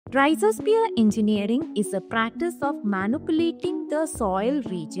Rhizosphere engineering is a practice of manipulating the soil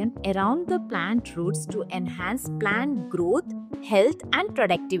region around the plant roots to enhance plant growth, health, and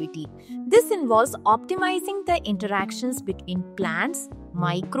productivity. This involves optimizing the interactions between plants,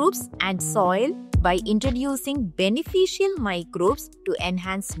 microbes, and soil by introducing beneficial microbes to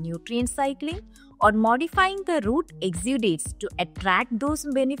enhance nutrient cycling or modifying the root exudates to attract those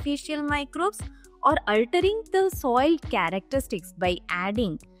beneficial microbes or altering the soil characteristics by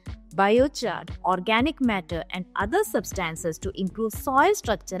adding biochar, organic matter, and other substances to improve soil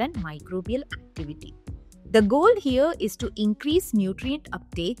structure and microbial activity. The goal here is to increase nutrient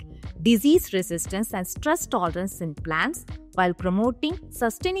uptake, disease resistance, and stress tolerance in plants while promoting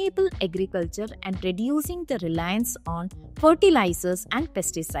sustainable agriculture and reducing the reliance on fertilizers and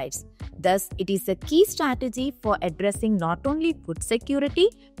pesticides. Thus, it is a key strategy for addressing not only food security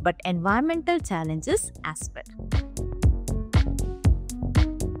but environmental challenges as well.